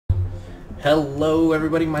Hello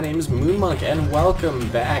everybody, my name is Moonmunk and welcome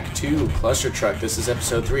back to Clustertruck. This is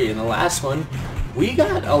episode 3. In the last one, we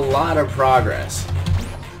got a lot of progress.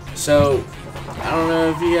 So, I don't know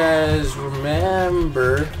if you guys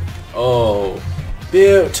remember. Oh,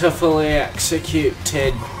 beautifully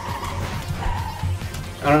executed.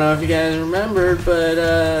 I don't know if you guys remembered,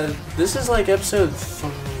 but this is like episode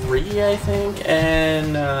 3, I think,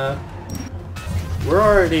 and we're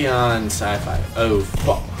already on sci-fi. Oh,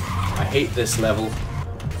 fuck. I hate this level.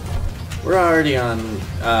 We're already on,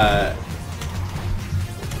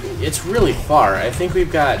 it's really far. I think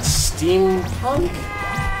we've got steampunk,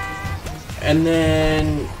 and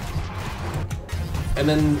then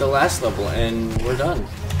the last level, and we're done.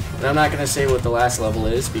 And I'm not gonna say what the last level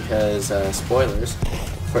is because, spoilers,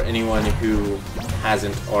 for anyone who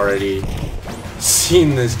hasn't already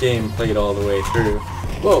seen this game played all the way through.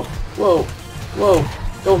 Whoa, whoa, whoa,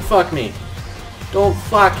 don't fuck me. Don't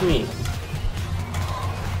fuck me.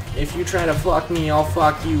 If you try to fuck me, I'll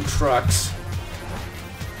fuck you, trucks.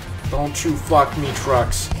 Don't you fuck me,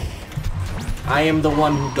 trucks. I am the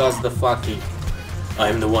one who does the fucking. I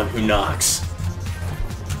am the one who knocks.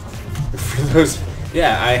 For those,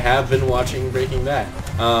 yeah, I have been watching Breaking Bad.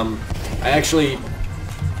 I actually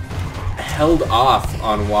held off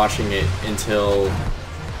on watching it until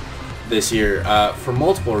this year, for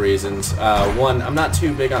multiple reasons. One, I'm not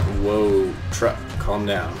too big on... Whoa, truck, calm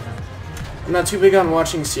down. I'm not too big on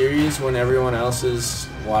watching series when everyone else is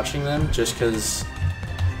watching them, just because,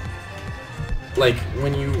 like,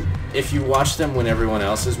 if you watch them when everyone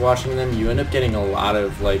else is watching them, you end up getting a lot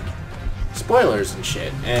of, like, spoilers and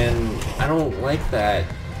shit, and I don't like that.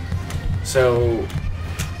 So,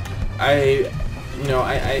 I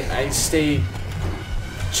stay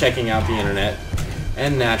checking out the internet.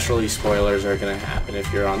 And naturally, spoilers are going to happen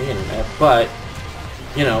if you're on the internet. But,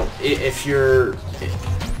 you know, if you're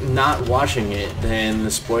not watching it, then the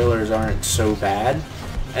spoilers aren't so bad.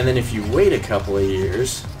 And then if you wait a couple of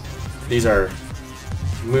years, these are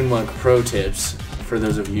Moonmunk pro tips for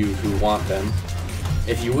those of you who want them.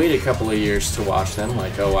 If you wait a couple of years to watch them,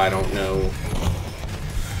 like, oh, I don't know,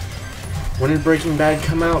 when did Breaking Bad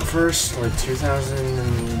come out first? Like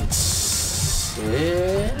 2006?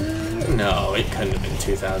 No, it couldn't have been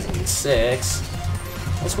 2006.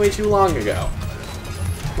 That's way too long ago.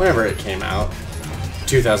 Whenever it came out.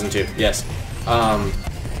 2002, yes.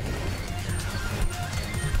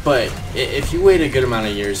 But if you wait a good amount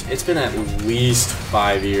of years, it's been at least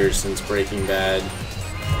 5 years since Breaking Bad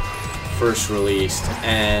first released,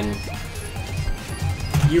 and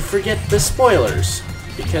you forget the spoilers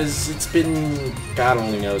because it's been God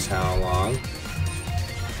only knows how long.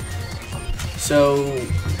 So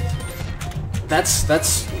that's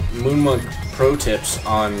Moonmunk pro tips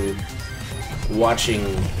on watching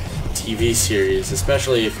TV series,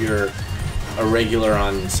 especially if you're a regular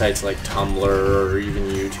on sites like Tumblr or even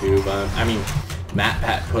YouTube. I mean,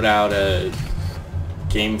 MatPat put out a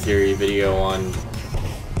game theory video on,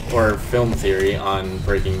 or film theory on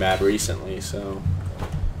Breaking Bad recently, so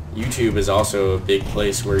YouTube is also a big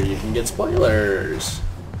place where you can get spoilers.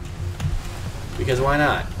 Because why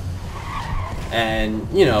not? And,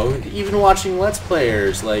 you know, even watching Let's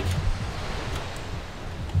Players, like,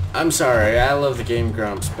 I'm sorry, I love the Game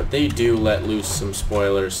Grumps, but they do let loose some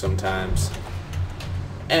spoilers sometimes.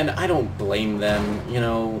 And I don't blame them, you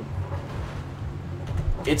know.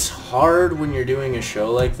 It's hard when you're doing a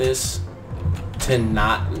show like this to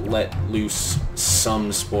not let loose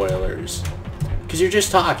some spoilers. Because you're just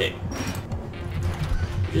talking.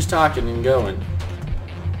 You're just talking and going.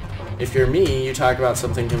 If you're me, you talk about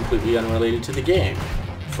something completely unrelated to the game.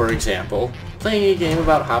 For example, playing a game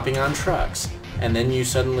about hopping on trucks, and then you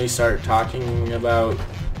suddenly start talking about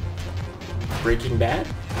Breaking Bad,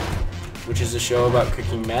 which is a show about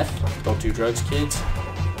cooking meth. Don't do drugs, kids.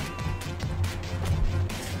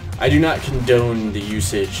 I do not condone the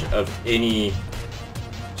usage of any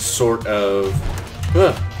sort of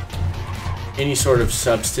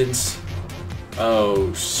substance.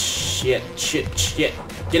 Oh, shit. Get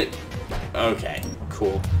it. Okay,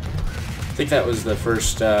 cool. I think that was the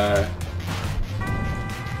first,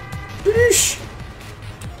 boosh!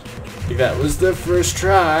 I think that was the first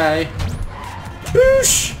try.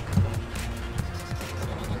 Boosh!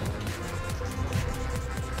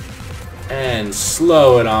 And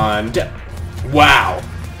slow it on down. Wow.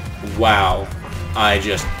 Wow. I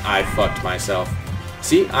fucked myself.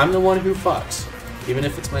 See, I'm the one who fucks. Even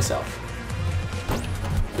if it's myself.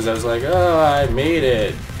 Because I was like, oh, I made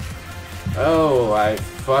it. Oh, I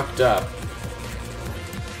fucked up.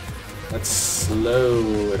 Let's slow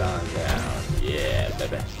it on down. Yeah,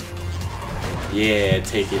 baby. Yeah,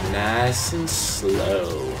 take it nice and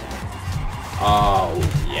slow. Oh,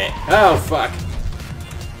 yeah. Oh, fuck.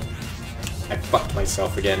 I fucked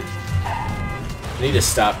myself again. I need to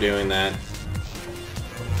stop doing that.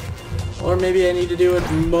 Or maybe I need to do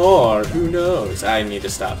it more. Who knows? I need to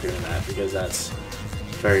stop doing that because that's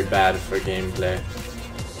very bad for gameplay.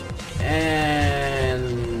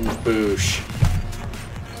 And boosh.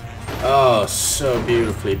 Oh, so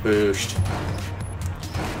beautifully booshed.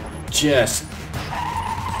 Just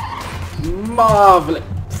marvelous.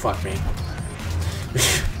 Fuck me.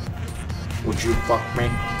 Would you fuck me?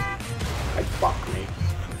 I'd fuck me.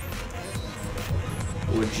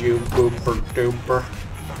 Would you booper duper?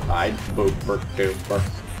 I'd booper duper.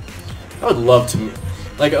 I would love to,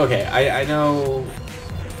 like, okay, I know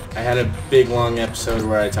I had a big long episode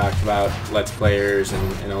where I talked about Let's Players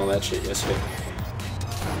and all that shit yesterday.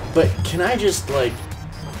 But can I just, like,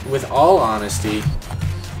 with all honesty,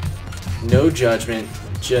 no judgment,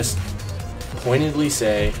 just pointedly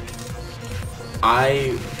say,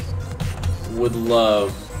 I would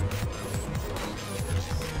love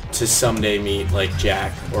to someday meet, like,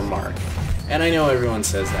 Jack or Mark. And I know everyone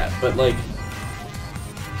says that, but, like,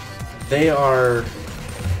 they are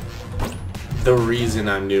the reason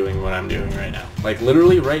I'm doing what I'm doing right now. Like,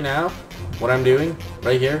 literally right now, what I'm doing,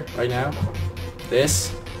 right here, right now,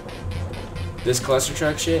 this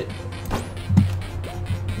Clustertruck shit,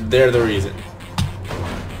 they're the reason.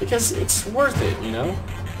 Because it's worth it, you know?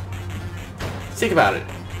 Think about it.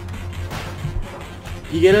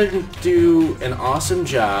 You get to do an awesome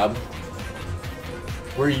job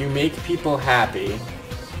where you make people happy,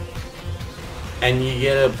 and you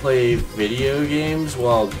get to play video games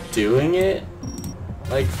while doing it.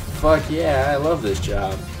 Like, fuck yeah, I love this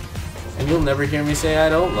job. And you'll never hear me say I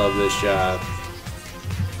don't love this job.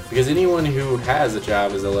 Because anyone who has a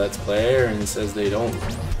job as a Let's Player and says they don't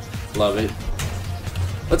love it,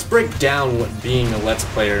 let's break down what being a Let's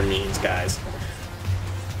Player means, guys.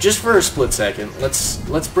 Just for a split second,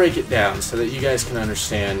 let's break it down so that you guys can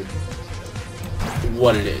understand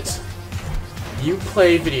what it is. You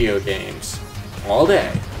play video games all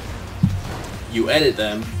day. You edit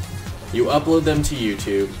them, you upload them to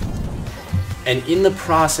YouTube, and in the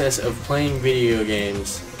process of playing video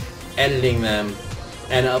games, editing them,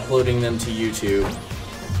 and uploading them to YouTube,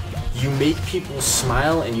 you make people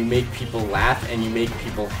smile, and you make people laugh, and you make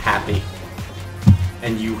people happy.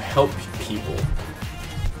 And you help people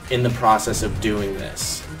in the process of doing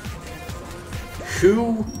this.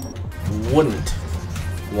 Who wouldn't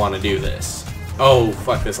want to do this? Oh,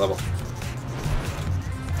 fuck this level.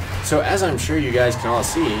 So as I'm sure you guys can all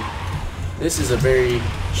see, this is a very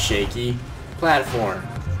shaky platform,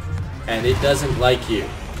 and it doesn't like you.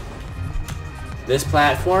 This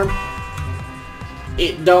platform,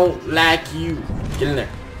 it don't like you. Get in there.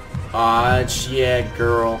 Aw, yeah,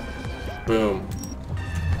 girl. Boom.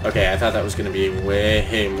 Okay, I thought that was going to be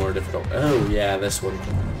way more difficult. Oh, yeah, this one.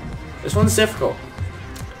 This one's difficult.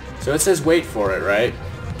 So it says wait for it, right?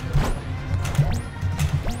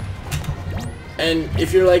 And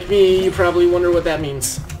if you're like me, you probably wonder what that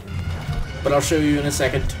means. But I'll show you in a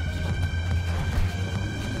second.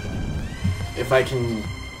 If I can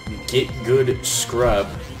get good scrub.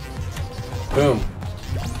 Boom.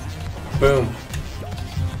 Boom.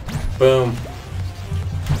 Boom.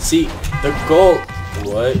 See, the goal,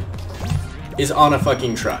 what, is on a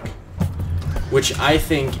fucking truck. Which I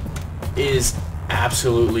think is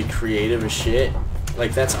absolutely creative as shit.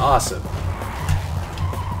 Like, that's awesome.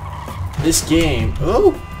 This game,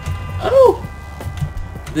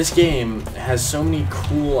 this game has so many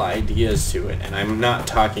cool ideas to it, and I'm not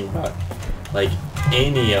talking about, like,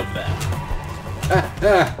 any of them.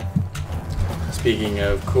 Speaking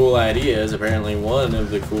of cool ideas, apparently one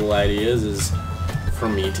of the cool ideas is for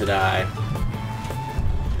me to die.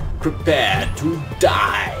 Prepare to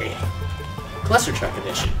die. Clustertruck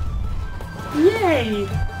edition. Yay!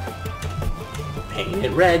 Paint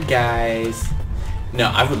it red, guys. No,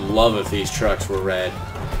 I would love if these trucks were red.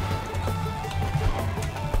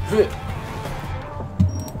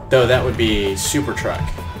 Though that would be Super Truck.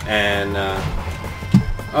 And,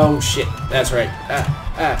 oh shit, that's right.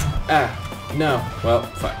 No, well,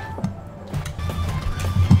 fuck.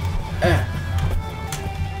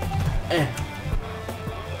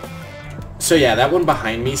 So yeah, that one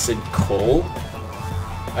behind me said coal.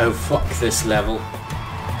 Oh fuck this level.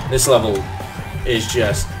 This level is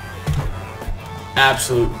just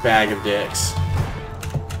absolute bag of dicks.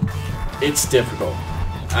 It's difficult.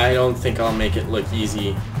 I don't think I'll make it look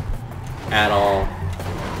easy at all,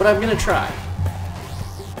 but I'm gonna try.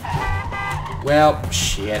 Well,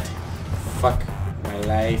 shit. Fuck my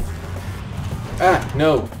life. Ah,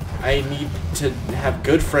 no. I need to have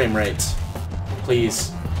good frame rates.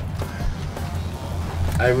 Please.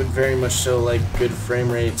 I would very much so like good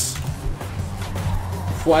frame rates.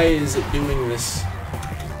 Why is it doing this?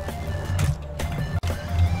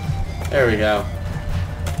 There we go.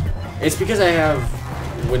 It's because I have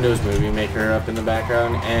Windows Movie Maker up in the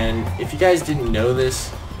background, and if you guys didn't know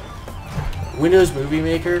this, Windows Movie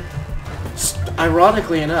Maker,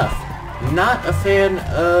 ironically enough, not a fan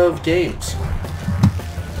of games.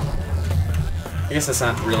 I guess that's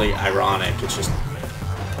not really ironic, it's just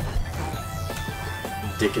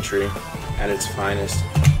dicketry at its finest.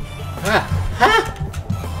 Ha! Ha!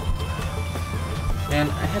 Man,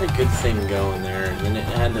 I had a good thing going there, and then it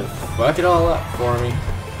had to fuck it all up for me.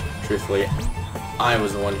 Truthfully, I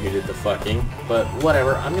was the one who did the fucking, but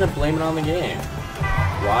whatever, I'm gonna blame it on the game.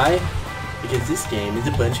 Why? Because this game is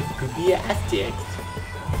a bunch of poopy ass dicks.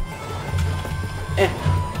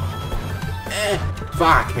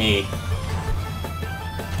 Fuck me.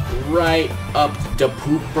 Right up the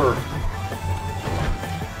pooper.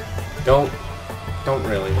 Don't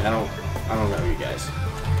really. I don't know you guys.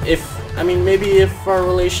 I mean, maybe if our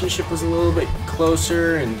relationship was a little bit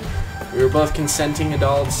closer and we were both consenting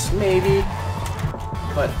adults, maybe.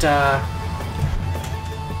 But,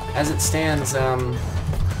 as it stands, I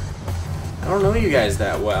don't know you guys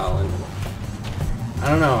that well, and I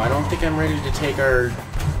don't know, I don't think I'm ready to take our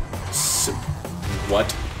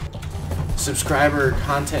subscriber,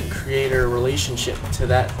 content creator relationship to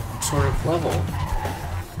that sort of level.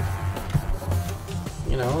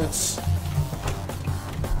 You know, it's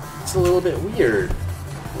a little bit weird,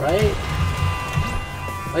 right?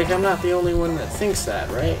 Like, I'm not the only one that thinks that,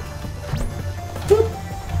 right? Boop.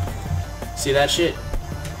 See that shit?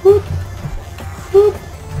 Boop. Boop.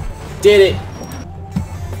 Did it.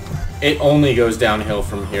 It only goes downhill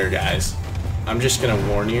from here, guys. I'm just gonna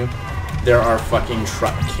warn you. There are fucking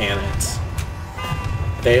truck cannons.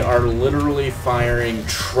 They are literally firing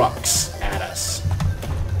trucks at us.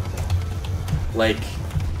 Like,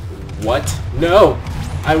 what? No!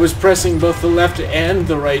 I was pressing both the left and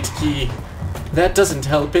the right key. That doesn't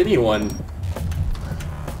help anyone.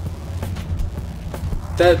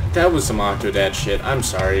 That was some Octodad shit. I'm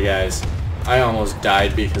sorry, guys. I almost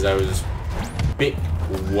died because I was...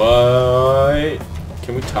 What?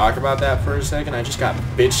 Can we talk about that for a second? I just got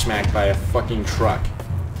bitch smacked by a fucking truck.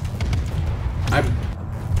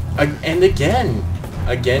 And again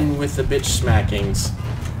with the bitch smackings.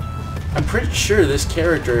 I'm pretty sure this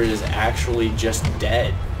character is actually just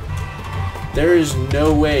dead. There is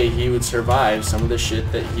no way he would survive some of the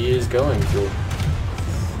shit that he is going through.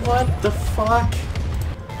 What the fuck?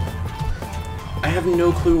 I have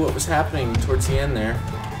no clue what was happening towards the end there.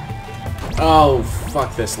 Oh,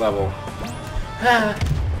 fuck this level. Ha,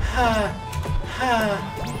 ha, ha,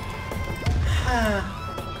 ha,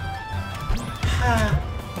 ha,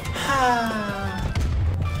 ha.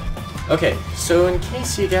 Okay, so in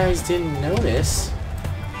case you guys didn't notice,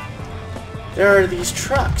 there are these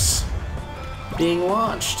trucks being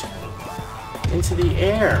launched into the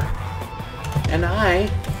air, and I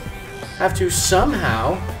have to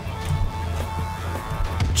somehow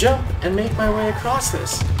jump and make my way across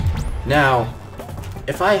this. Now,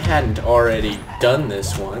 if I hadn't already done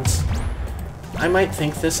this once, I might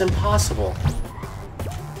think this impossible.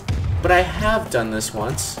 But I have done this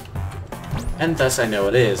once, and thus I know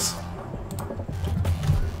it is.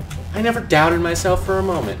 I never doubted myself for a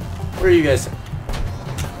moment. What are you guys...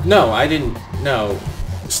 No, I didn't... No.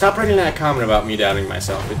 Stop writing that comment about me doubting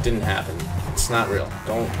myself. It didn't happen. It's not real.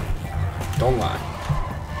 Don't lie.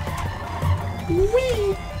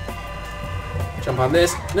 Whee! Jump on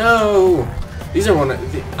this. No! These are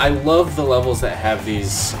I love the levels that have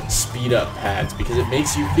these speed up pads because it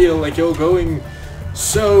makes you feel like you're going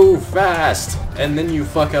so fast. And then you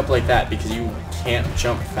fuck up like that because you can't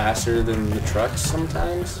jump faster than the trucks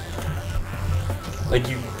sometimes. Like,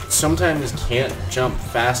 you sometimes can't jump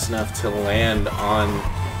fast enough to land on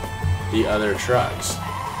the other trucks.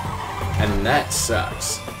 And that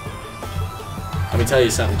sucks. Let me tell you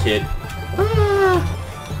something, kid. Ah!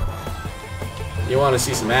 You want to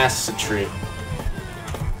see some assetry.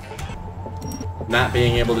 Not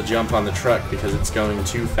being able to jump on the truck because it's going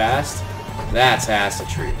too fast? That's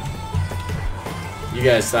assetry. You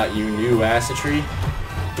guys thought you knew assetry?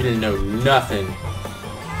 You didn't know nothing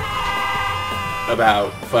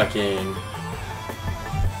about fucking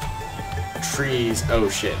trees. Oh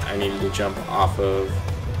shit, I needed to jump off of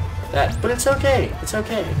that. But it's okay. It's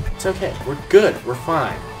okay. It's okay. We're good. We're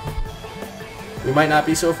fine. We might not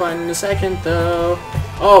be so fine in a second, though.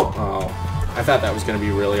 Oh, I thought that was going to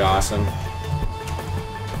be really awesome.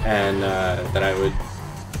 And that I would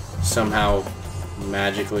somehow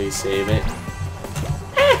magically save it.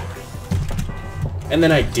 And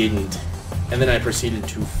then I didn't. And then I proceeded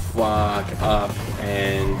to fuck up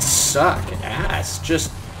and suck ass.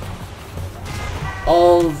 Just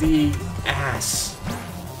all the ass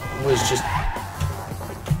was just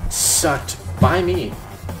sucked by me.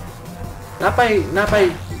 Not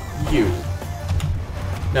by you.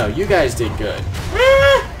 No, you guys did good.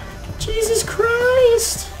 Ah! Jesus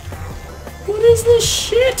Christ! What is this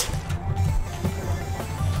shit?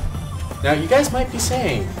 Now you guys might be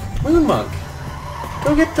saying, Moonmunk,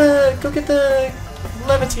 go get the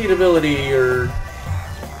levitate ability or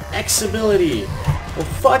X ability. Well,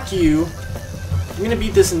 fuck you. I'm gonna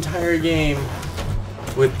beat this entire game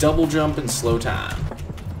with double jump and slow time.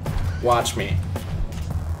 Watch me.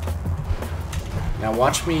 Now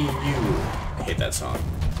watch me, you. I hate that song.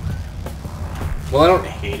 Well, I don't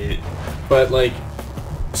hate it, but like,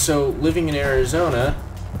 so living in Arizona,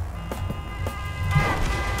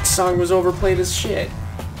 the song was overplayed as shit.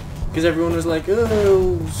 Because everyone was like,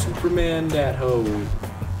 oh, Superman dat ho.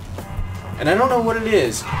 And I don't know what it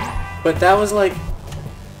is, but that was like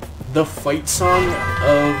the fight song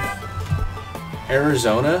of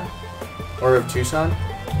Arizona, or of Tucson,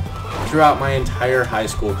 throughout my entire high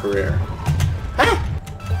school career. Ah!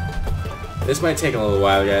 This might take a little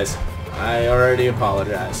while, guys. I already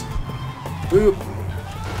apologize. Boop.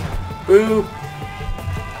 Boop.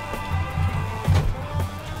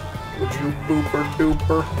 Would you booper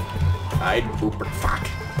duper? I'd booper fuck.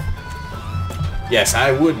 Yes,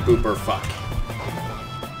 I would booper fuck.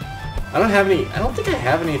 I don't think I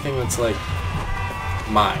have anything that's like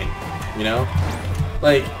mine, you know?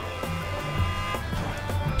 Like,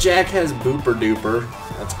 Jack has booper duper.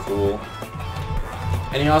 That's cool.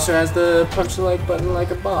 And he also has the punch the like button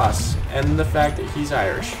like a boss, and the fact that he's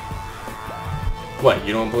Irish. What,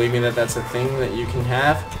 you don't believe me that that's a thing that you can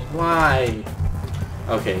have? Why?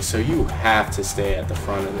 Okay, so you have to stay at the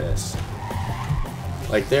front of this.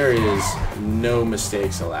 Like, there is no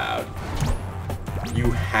mistakes allowed.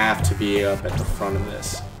 You have to be up at the front of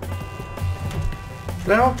this.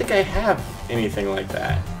 But I don't think I have anything like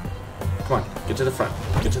that. Come on, get to the front.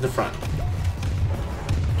 Get to the front.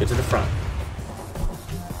 Get to the front.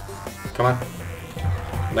 Come on.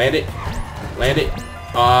 Land it. Land it.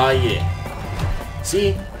 Aw, yeah.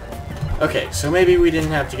 See? Okay, so maybe we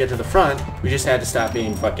didn't have to get to the front. We just had to stop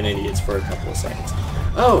being fucking idiots for a couple of seconds.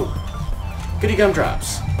 Oh! Goody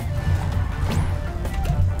gumdrops.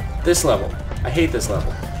 This level. I hate this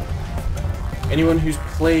level. Anyone who's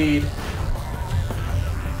played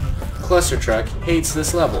Clustertruck hates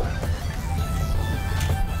this level.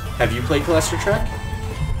 Have you played Clustertruck?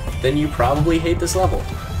 Then you probably hate this level.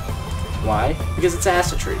 Why? Because it's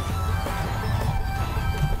assetry.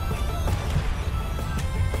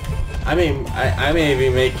 I mean, I may be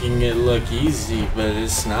making it look easy, but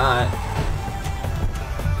it's not.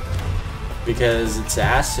 Because it's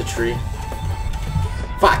assetry.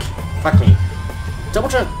 Fuck! Fuck me. Double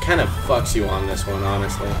jump kind of fucks you on this one,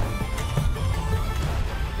 honestly.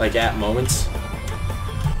 Like, at moments.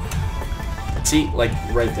 See, like,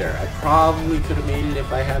 right there. I probably could have made it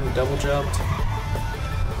if I hadn't double jumped.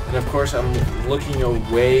 And of course, I'm looking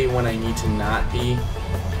away when I need to not be.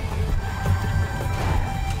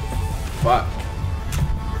 Fuck.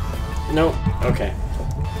 Nope. Okay.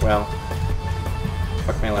 Well.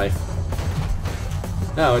 Fuck my life.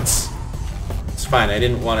 No, it's fine. I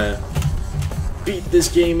didn't want to beat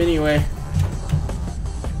this game anyway.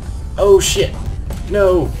 Oh shit.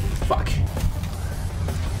 No. Fuck.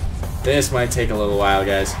 This might take a little while,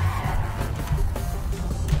 guys.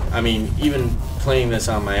 I mean, even playing this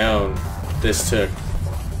on my own, this took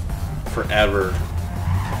forever.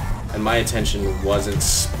 And my attention wasn't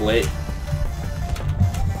split.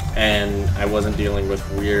 And I wasn't dealing with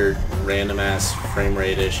weird, random-ass frame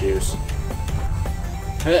rate issues.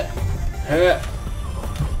 Hup. Hup.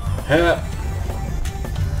 Hup.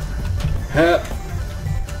 Hup.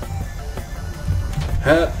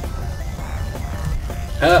 Hup.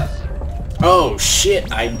 Hup. Oh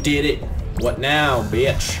shit, I did it. What now,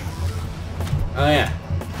 bitch? Oh yeah,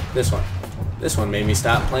 this one. This one made me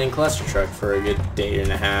stop playing Clustertruck for a good day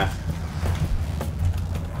and a half.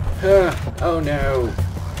 Oh no.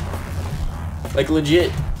 Like,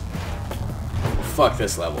 legit. Fuck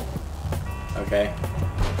this level. Okay?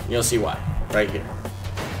 You'll see why. Right here.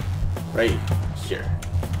 Right here.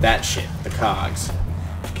 That shit. The cogs.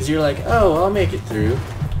 Because you're like, oh, I'll make it through.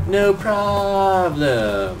 No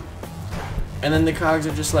problem. And then the cogs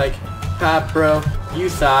are just like, ha, bro, you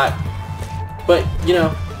thought. But, you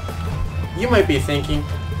know, you might be thinking,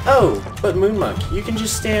 oh, but Moonmunk, you can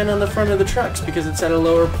just stand on the front of the trucks because it's at a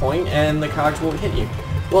lower point and the cogs won't hit you.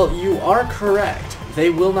 Well, you are correct. They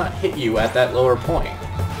will not hit you at that lower point.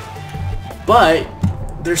 But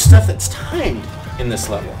there's stuff that's timed in this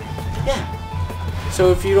level. Yeah.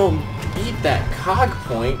 So if you don't beat that cog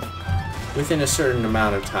point within a certain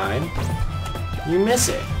amount of time, you miss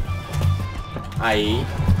it. I.e.,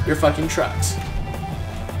 your fucking trucks.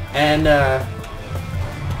 And,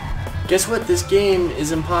 guess what? This game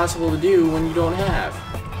is impossible to do when you don't have.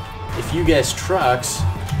 If you guess trucks,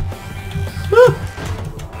 woo,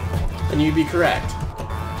 then you'd be correct.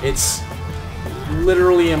 It's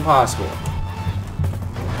literally impossible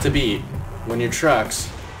to beat when your trucks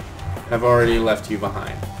have already left you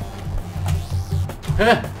behind.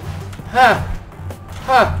 Ha! Ha!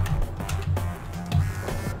 Ha!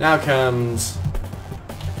 Now comes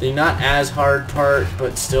the not as hard part,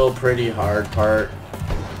 but still pretty hard part.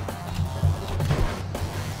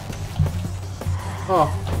 Oh.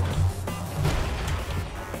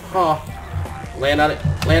 Oh. Land on it.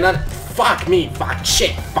 Land on it. Fuck me. Fuck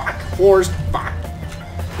shit. Fuck. Whores. Fuck.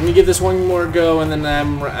 Let me give this one more go and then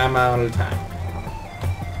I'm out of time.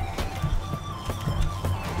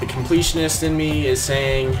 The completionist in me is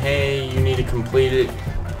saying, hey, you need to complete it.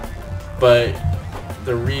 But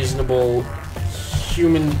the reasonable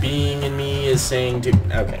human being in me is saying to...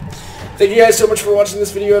 Okay. Thank you guys so much for watching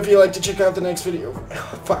this video. If you'd like to check out the next video...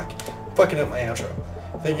 Fuck. Fucking up my outro.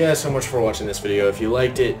 Thank you guys so much for watching this video. If you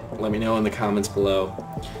liked it, let me know in the comments below.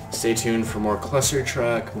 Stay tuned for more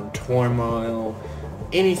Clustertruck, more Turmoil,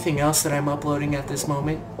 anything else that I'm uploading at this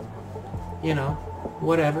moment. You know,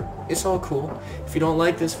 whatever. It's all cool. If you don't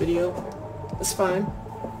like this video, that's fine.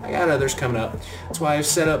 I got others coming up. That's why I've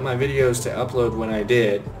set up my videos to upload when I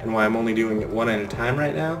did, and why I'm only doing it one at a time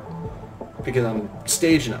right now, because I'm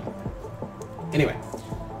staging them. Anyway,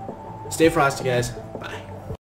 stay frosty, guys.